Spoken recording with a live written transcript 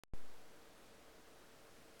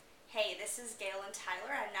this is Gayle and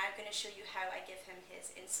Tyler. I'm now going to show you how I give him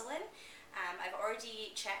his insulin. I've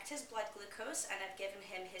already checked his blood glucose and I've given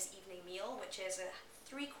him his evening meal, which is a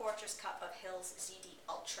 3/4 cup of Hill's ZD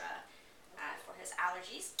Ultra for his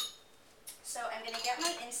allergies. So I'm going to get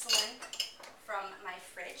my insulin from my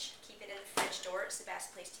fridge. Keep it in the fridge door, it's the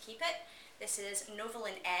best place to keep it. This is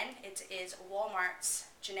Novolin N. It is Walmart's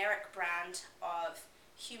generic brand of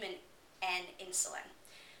human N insulin.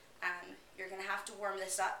 You're going to have to warm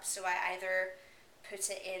this up, so I either put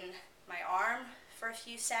it in my arm for a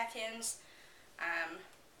few seconds,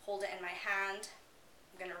 hold it in my hand,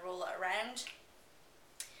 I'm going to roll it around.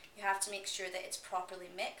 You have to make sure that it's properly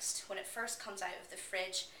mixed. When it first comes out of the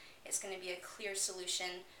fridge, it's going to be a clear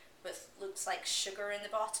solution with looks like sugar in the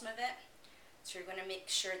bottom of it. So you're going to make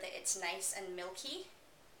sure that it's nice and milky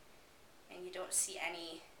and you don't see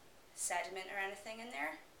any sediment or anything in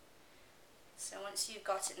there. So once you've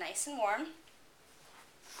got it nice and warm,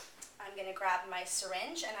 I'm going to grab my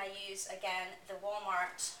syringe, and I use, again, the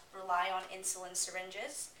Walmart Rely on Insulin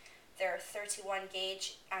syringes. They're 31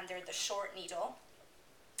 gauge and they're the short needle,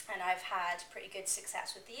 and I've had pretty good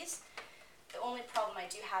success with these. The only problem I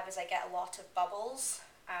do have is I get a lot of bubbles,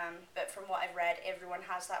 but from what I've read, everyone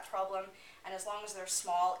has that problem, and as long as they're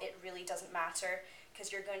small, it really doesn't matter,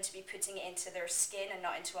 because you're going to be putting it into their skin and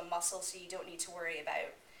not into a muscle, so you don't need to worry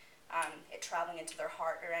about it traveling into their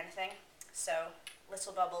heart or anything. So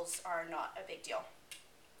little bubbles are not a big deal.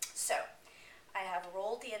 So I have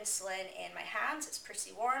rolled the insulin in my hands. It's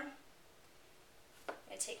pretty warm. I'm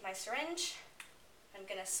going to take my syringe. I'm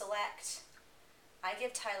going to select, I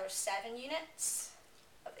give Tyler 7 units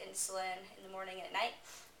of insulin in the morning and at night.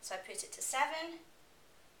 So I put it to 7.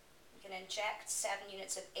 I'm going to inject 7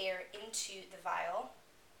 units of air into the vial.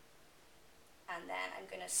 And then I'm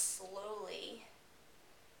going to slowly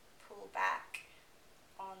pull back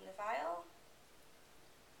on the vial.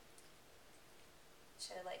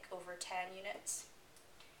 So like over 10 units.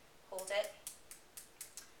 Hold it.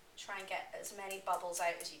 Try and get as many bubbles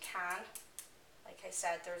out as you can. Like I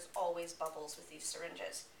said, there's always bubbles with these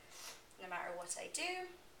syringes, no matter what I do.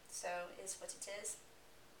 So it is what it is.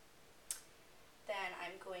 Then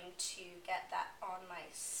I'm going to get that on my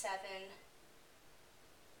 7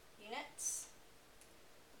 units.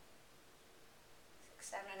 6,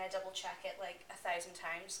 7, and I double check it like 1,000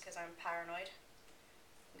 times because I'm paranoid.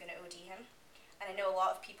 I'm going to OD him. And I know a lot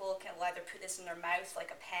of people can either put this in their mouth like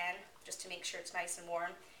a pen just to make sure it's nice and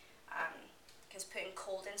warm, because putting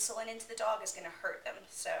cold insulin into the dog is going to hurt them.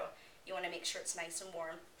 So you want to make sure it's nice and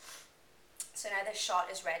warm. So now this shot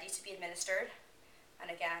is ready to be administered. And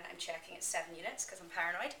again, I'm checking it's 7 units because I'm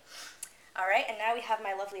paranoid. All right, and now we have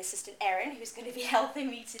my lovely assistant Erin, who's going to be helping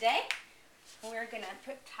me today. We're going to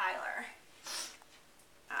put Tyler.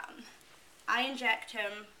 I inject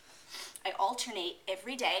him, I alternate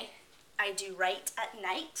every day. I do right at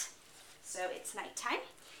night, so it's nighttime.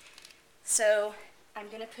 So I'm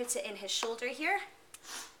going to put it in his shoulder here.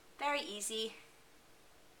 Very easy.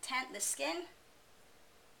 Tent the skin.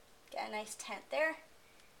 Get a nice tent there.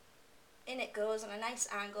 In it goes on a nice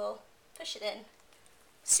angle. Push it in.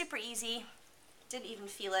 Super easy. Didn't even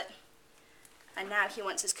feel it. And now he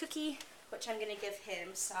wants his cookie, which I'm going to give him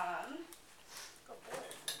some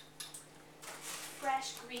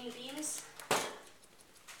fresh green beans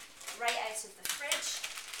right out of the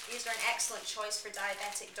fridge. These are an excellent choice for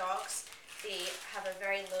diabetic dogs. They have a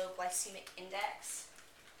very low glycemic index,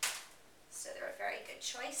 so they're a very good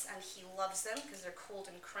choice, and he loves them because they're cold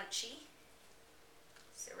and crunchy.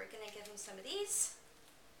 So we're going to give him some of these,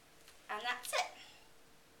 and that's it.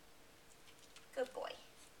 Good boy.